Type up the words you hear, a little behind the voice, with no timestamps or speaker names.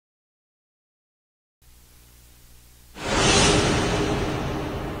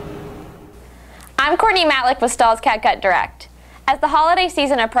I'm Courtney Matlick with Stahl's CAD-CUT Direct. As the holiday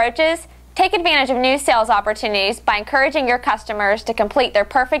season approaches, take advantage of new sales opportunities by encouraging your customers to complete their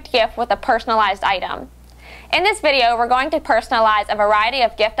perfect gift with a personalized item. In this video, we're going to personalize a variety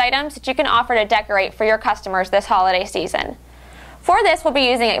of gift items that you can offer to decorate for your customers this holiday season. For this, we'll be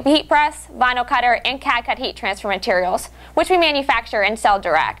using a heat press, vinyl cutter, and CAD-CUT heat transfer materials, which we manufacture and sell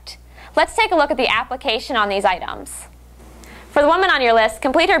direct. Let's take a look at the application on these items. For the woman on your list,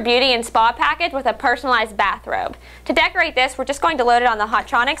 complete her beauty and spa package with a personalized bathrobe. To decorate this, we're just going to load it on the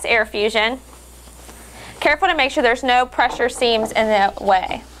Hotronics Air Fusion. Careful to make sure there's no pressure seams in the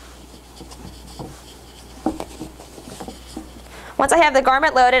way. Once I have the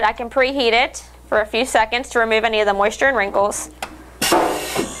garment loaded, I can preheat it for a few seconds to remove any of the moisture and wrinkles.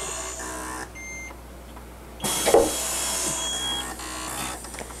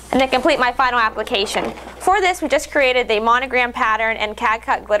 And then complete my final application. For this, we just created the monogram pattern and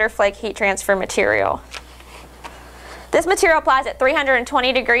CAD-CUT glitter flake heat transfer material. This material applies at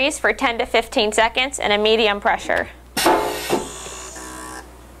 320 degrees for 10 to 15 seconds and a medium pressure.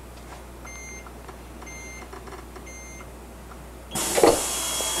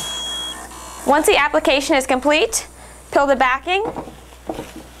 Once the application is complete, peel the backing,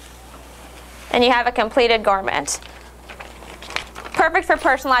 and you have a completed garment. Perfect for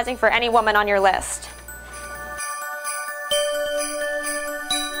personalizing for any woman on your list.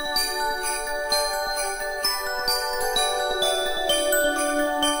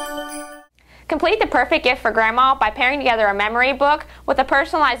 Complete the perfect gift for Grandma by pairing together a memory book with a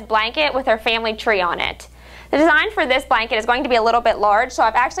personalized blanket with her family tree on it. The design for this blanket is going to be a little bit large, so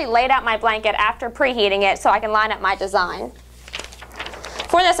I've actually laid out my blanket after preheating it so I can line up my design.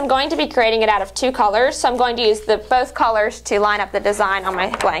 For this, I'm going to be creating it out of two colors, so I'm going to use both colors to line up the design on my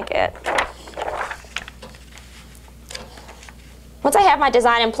blanket. Once I have my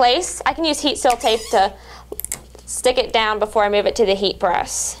design in place, I can use heat seal tape to stick it down before I move it to the heat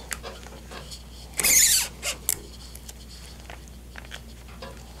press.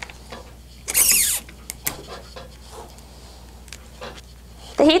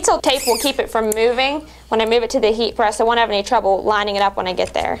 The heat seal tape will keep it from moving when I move it to the heat press. I won't have any trouble lining it up when I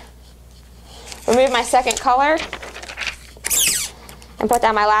get there. Remove my second color and put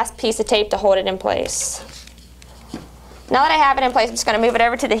down my last piece of tape to hold it in place. Now that I have it in place, I'm just going to move it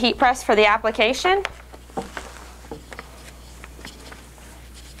over to the heat press for the application.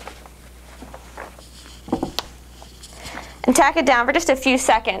 And tack it down for just a few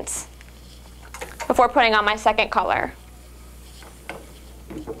seconds before putting on my second color.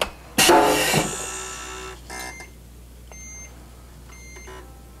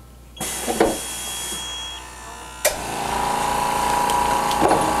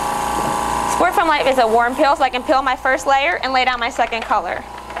 Sport Foam Light is a warm peel, so I can peel my first layer and lay down my second color.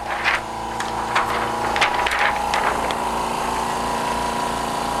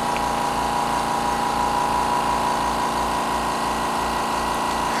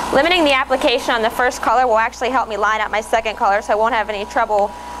 Limiting the application on the first color will actually help me line up my second color, so I won't have any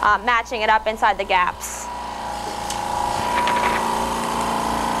trouble matching it up inside the gaps.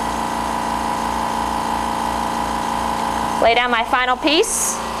 Lay down my final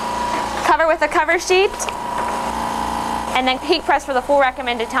piece, cover with a cover sheet, and then heat press for the full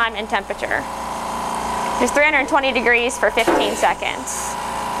recommended time and temperature. Just 320 degrees for 15 seconds.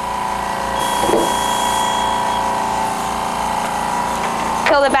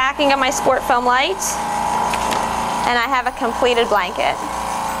 Peel the backing of my Sport Foam Light, and I have a completed blanket.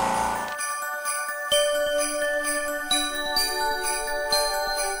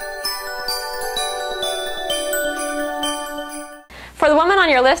 For the woman on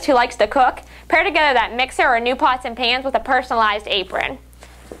your list who likes to cook, pair together that mixer or new pots and pans with a personalized apron.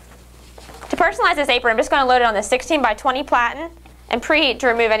 To personalize this apron, I'm just going to load it on the 16 by 20 platen and preheat to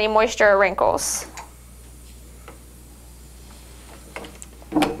remove any moisture or wrinkles.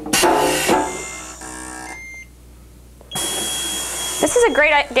 This is a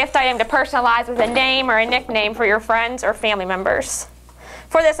great gift item to personalize with a name or a nickname for your friends or family members.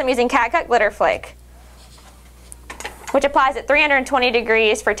 For this, I'm using CAD-CUT glitter flake, which applies at 320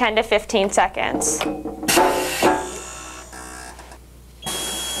 degrees for 10 to 15 seconds.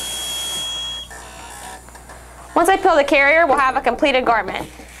 Once I peel the carrier, we'll have a completed garment.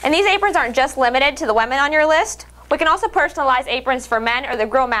 And these aprons aren't just limited to the women on your list. We can also personalize aprons for men or the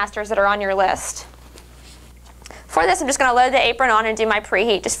grill masters that are on your list. For this, I'm just going to load the apron on and do my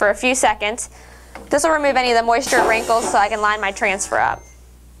preheat just for a few seconds. This will remove any of the moisture or wrinkles so I can line my transfer up.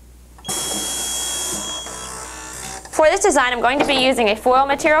 For this design, I'm going to be using a foil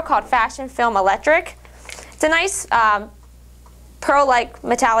material called Fashion Film Electric. It's a nice pearl-like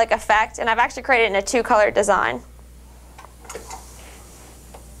metallic effect, and I've actually created it in a two-color design.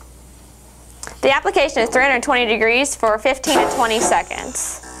 The application is 320 degrees for 15 to 20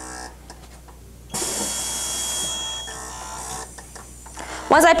 seconds.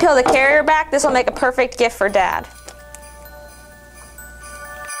 Once I peel the carrier back, this will make a perfect gift for Dad.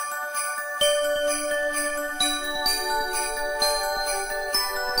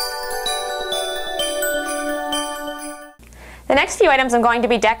 The next few items I'm going to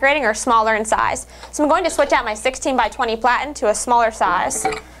be decorating are smaller in size. So I'm going to switch out my 16 by 20 platen to a smaller size.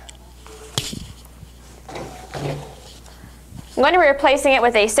 I'm going to be replacing it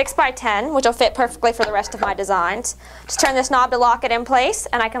with a 6 by 10, which will fit perfectly for the rest of my designs. Just turn this knob to lock it in place,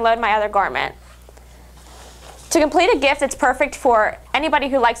 and I can load my other garment. To complete a gift that's perfect for anybody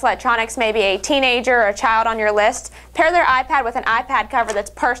who likes electronics, maybe a teenager or a child on your list, pair their iPad with an iPad cover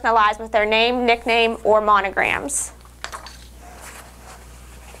that's personalized with their name, nickname, or monograms.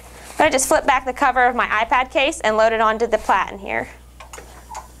 I'm going to just flip back the cover of my iPad case and load it onto the platen here.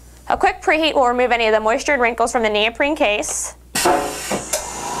 A quick preheat will remove any of the moisture and wrinkles from the neoprene case.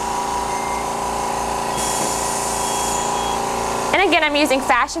 And again, I'm using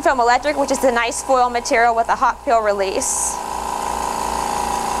Fashion Foam Electric, which is a nice foil material with a hot peel release.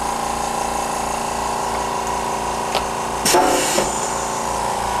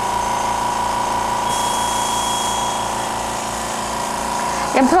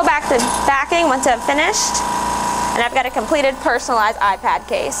 I can peel back the backing once I've finished, and I've got a completed personalized iPad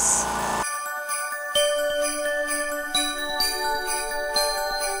case.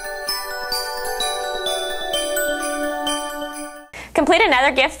 Complete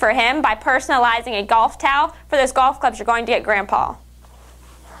another gift for him by personalizing a golf towel for those golf clubs you're going to get Grandpa.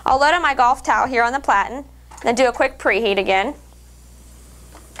 I'll load on my golf towel here on the platen, then do a quick preheat again.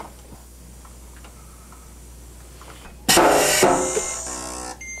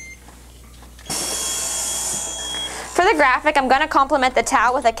 For the graphic, I'm going to complement the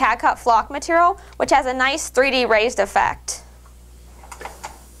towel with a CAD-CUT flock material, which has a nice 3D raised effect.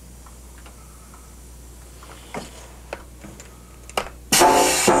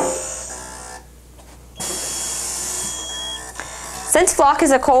 Since flock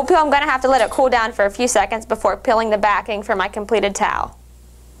is a cold peel, I'm going to have to let it cool down for a few seconds before peeling the backing for my completed towel.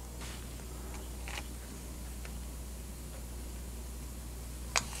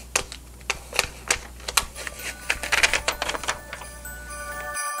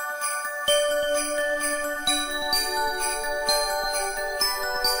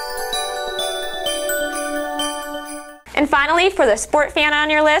 And finally, for the sport fan on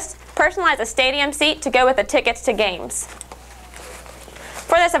your list, personalize a stadium seat to go with the tickets to games.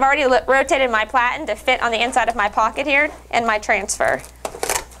 For this, I've already rotated my platen to fit on the inside of my pocket here and my transfer.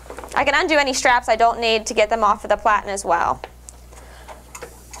 I can undo any straps I don't need to get them off of the platen as well.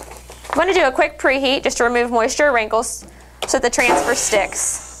 I'm going to do a quick preheat just to remove moisture or wrinkles so that the transfer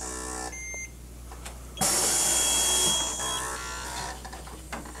sticks.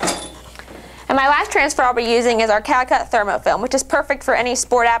 And my last transfer I'll be using is our CAD-CUT thermofilm, which is perfect for any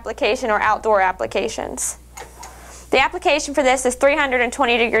sport application or outdoor applications. The application for this is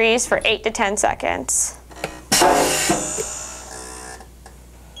 320 degrees for 8 to 10 seconds.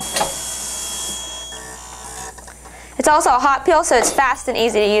 It's also a hot peel, so it's fast and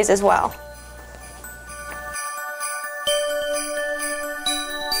easy to use as well.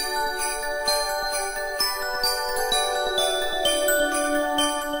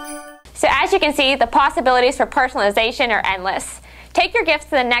 So as you can see, the possibilities for personalization are endless. Take your gifts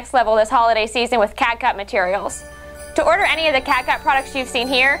to the next level this holiday season with CAD-CUT materials. To order any of the CAD-CUT products you've seen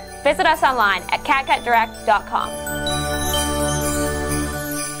here, visit us online at cadcutdirect.com.